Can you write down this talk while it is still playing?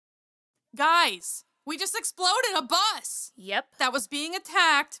Guys, we just exploded a bus! Yep. That was being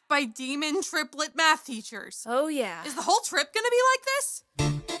attacked by demon triplet math teachers. Oh yeah. Is the whole trip gonna be like this?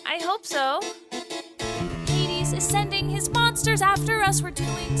 I hope so. Hades is sending his monsters after us. We're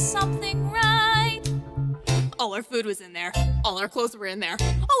doing something right. All our food was in there. All our clothes were in there. All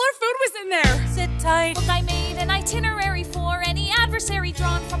our food was in there. Sit tight. Look, I made an itinerary for any adversary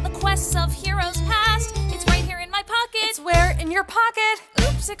drawn from the quests of heroes past. It's right here in my pocket. It's where in your pocket?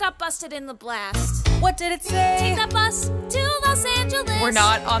 Oops, it got busted in the blast. What did it say? Take the bus to Los Angeles. We're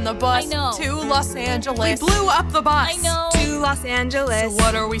not on the bus I know. to Los Angeles. We blew up the bus. I know. To Los Angeles. So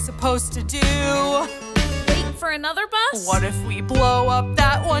what are we supposed to do? Wait for another bus? What if we blow up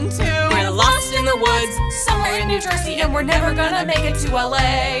that one too? We're lost in the woods, somewhere in New Jersey, and we're never gonna make it to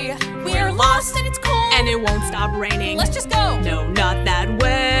LA. We're lost and it's cold, and it won't stop raining. Let's just go. No, not that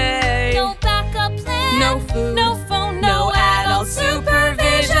way. No backup plan. No food. No phone. No adult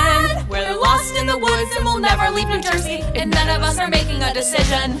supervision. We're lost in the woods and we'll never leave New Jersey, and none of us are making a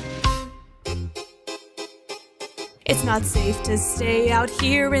decision. It's not safe to stay out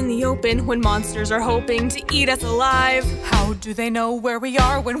here in the open when monsters are hoping to eat us alive. How do they know where we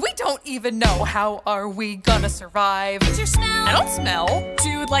are when we don't even know? How are we gonna survive? What's your smell? I don't smell.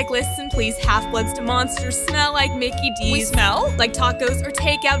 Dude, like listen please, half-bloods to monsters smell like Mickey D's. We smell? Like tacos or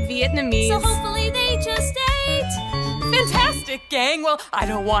takeout Vietnamese. So hopefully they just ate. Fantastic, gang. Well, I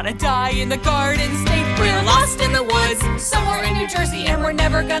don't want to die in the Garden State. We're lost in the woods, somewhere in New Jersey, and we're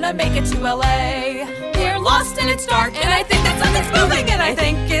never gonna make it to LA. We're lost and it's dark, and I think that something's moving, and I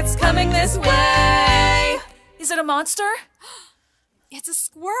think it's coming this way. Is it a monster? It's a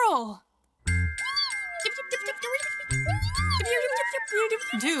squirrel.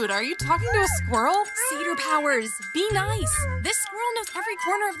 Dude, are you talking to a squirrel? Cedar Powers, be nice. This squirrel knows every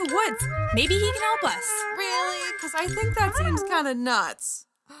corner of the woods. Maybe he can help us. Really? Because I think that seems kind of nuts.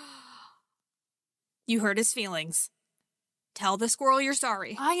 You hurt his feelings. Tell the squirrel you're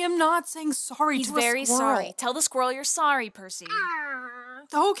sorry. I am not saying sorry He's to a squirrel. very sorry. Tell the squirrel you're sorry, Percy.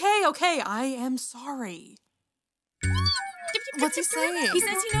 Okay, I am sorry. What's he saying? He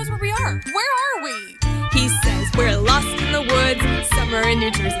says he knows where we are. Where are we? He says we're lost in the woods, somewhere in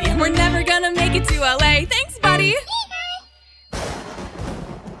New Jersey, and we're never gonna make it to LA. Thanks, buddy.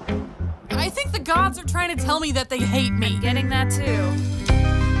 I think the gods are trying to tell me that they hate me. Getting that too.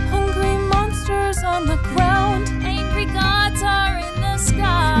 Hungry monsters on the ground. Angry gods are in the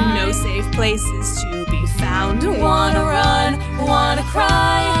sky. No safe places to be found. Wanna run, wanna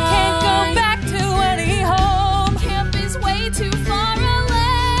cry. Can't go back to any home. Camp is way too far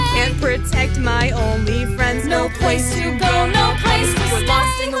away. Can't protect my only friends. No place to go, no place to We're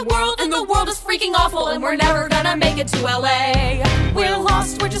lost in the world, and the world is freaking awful, and we're never gonna make it to LA. We're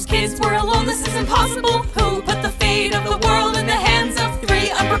lost, we're just kids, we're alone, this is impossible. Who put the fate of the world in the hands of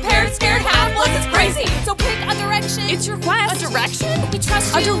three unprepared, scared half-bloods? It's crazy. So pick a direction. It's your quest. A direction? We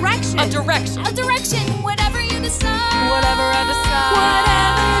trust you. A direction. A direction. A direction. Whatever you decide. Whatever I decide.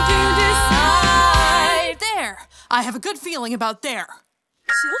 Whatever you decide. There. I have a good feeling about there.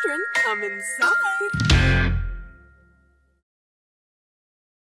 Children, come inside.